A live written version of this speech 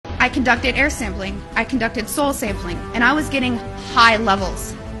I conducted air sampling, I conducted soil sampling, and I was getting high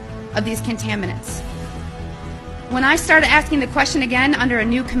levels of these contaminants. When I started asking the question again under a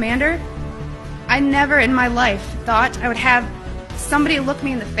new commander, I never in my life thought I would have somebody look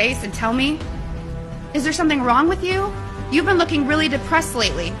me in the face and tell me, "Is there something wrong with you? You've been looking really depressed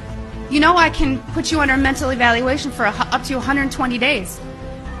lately. You know I can put you under mental evaluation for up to 120 days.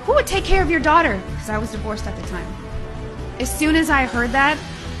 Who would take care of your daughter?" Because I was divorced at the time. As soon as I heard that,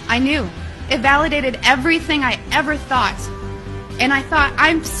 I knew. It validated everything I ever thought. And I thought,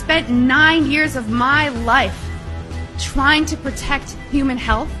 I've spent 9 years of my life trying to protect human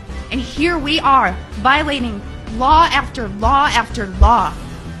health, and here we are, violating law after law after law.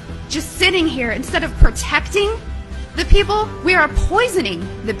 Just sitting here, instead of protecting the people, we are poisoning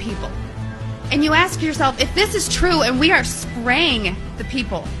the people. And you ask yourself, if this is true and we are spraying the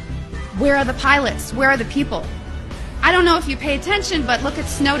people, where are the pilots? Where are the people? I don't know if you pay attention, but look at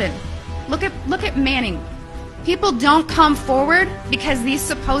Snowden. Look at Manning. People don't come forward because these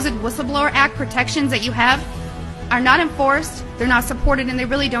supposed Whistleblower Act protections that you have are not enforced, they're not supported, and they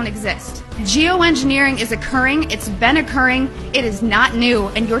really don't exist. Geoengineering is occurring, it's been occurring, it is not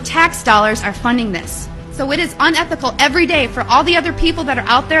new, and your tax dollars are funding this. So it is unethical every day for all the other people that are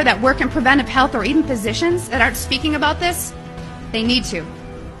out there that work in preventive health or even physicians that aren't speaking about this. They need to.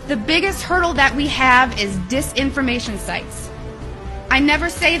 The biggest hurdle that we have is disinformation sites. I never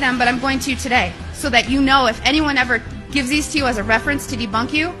say them, but I'm going to today, so that you know if anyone ever gives these to you as a reference to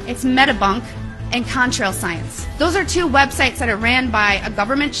debunk you, it's Metabunk and Contrail Science. Those are two websites that are ran by a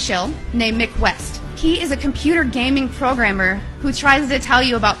government shill named Mick West. He is a computer gaming programmer who tries to tell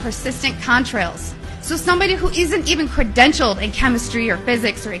you about persistent contrails. So somebody who isn't even credentialed in chemistry or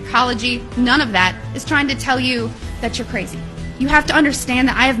physics or ecology, none of that, is trying to tell you that you're crazy. You have to understand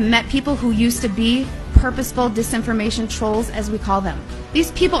that I have met people who used to be purposeful disinformation trolls, as we call them.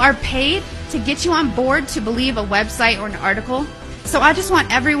 These people are paid to get you on board to believe a website or an article. So I just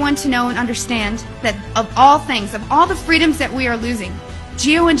want everyone to know and understand that of all things, of all the freedoms that we are losing,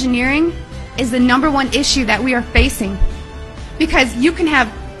 geoengineering is the #1 issue that we are facing. Because you can have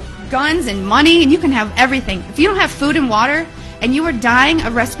guns and money and you can have everything. If you don't have food and water and you are dying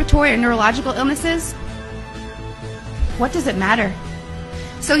of respiratory or neurological illnesses, what does it matter?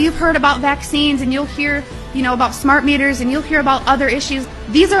 So you've heard about vaccines and you'll hear, about smart meters and you'll hear about other issues.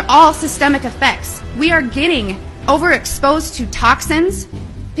 These are all systemic effects. We are getting overexposed to toxins.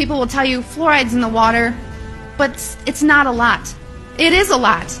 People will tell you fluoride's in the water, but it's not a lot. It is a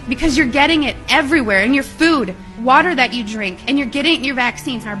lot because you're getting it everywhere in your food, water that you drink, and you're getting it in your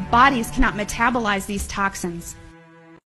vaccines. Our bodies cannot metabolize these toxins.